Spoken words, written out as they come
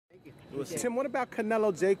Tim, what about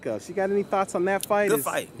Canelo Jacobs? You got any thoughts on that fight? Good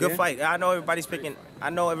fight. I know everybody's picking.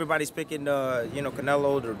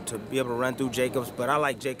 Canelo to be able to run through Jacobs, but I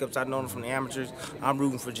like Jacobs. I've known him from the amateurs. I'm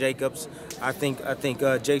rooting for Jacobs. I think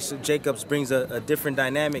Jacobs brings a different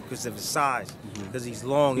dynamic because of his size, because he's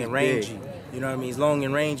long and rangy. Big. You know what I mean? He's long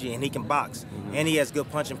and rangy, and he can box, and he has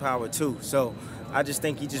good punching power too. So I just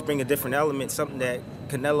think he just brings a different element, something that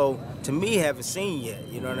Canelo, to me, haven't seen yet.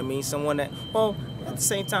 You know what I mean? Someone that, well, at the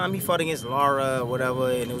same time, he fought against Lara or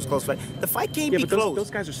whatever, and it was a close fight. The fight can't be close.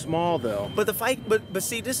 Those guys are small, though. But the fight, but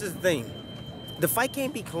see, this is the thing. The fight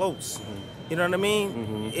can't be close. You know what I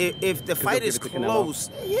mean? If the fight is close,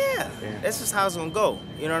 that's just how it's gonna go.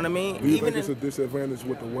 You know what I mean? Do you think it's a disadvantage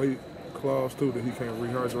with the weight clause too, that he can't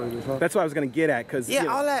rehydrate his heart? That's what I was gonna get at, because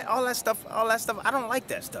all that stuff. I don't like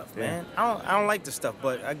that stuff, man. I don't like the stuff.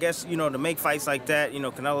 But I guess to make fights like that,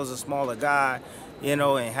 Canelo's a smaller guy, and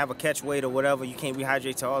have a catch weight or whatever. You can't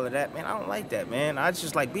rehydrate to all of that, man. I don't like that, man. I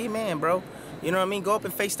just like, be a man, bro. You know what I mean? Go up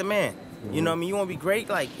and face the man. You know what I mean? You want to be great?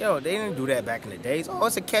 Like, they didn't do that back in the days. Oh,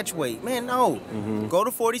 it's a catch weight. Man, no. Go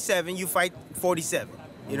to 47, you fight 47.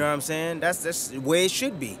 You know what I'm saying? That's the way it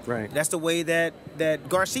should be. Right. That's the way that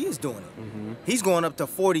Garcia's doing it. He's going up to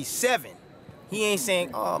 47. He ain't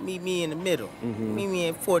saying, oh, meet me in the middle. Meet me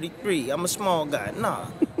at 43. I'm a small guy. Nah,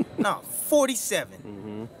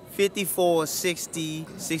 47. 54, 60,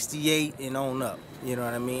 68, and on up. You know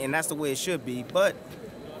what I mean? And that's the way it should be. But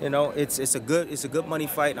it's a good money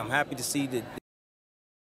fight. I'm happy to see that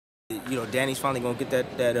Danny's finally gonna get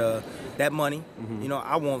that money.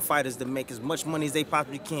 I want fighters to make as much money as they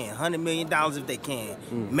possibly can. $100 million if they can.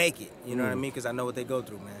 Make it. You know what I mean? Because I know what they go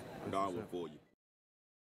through, man.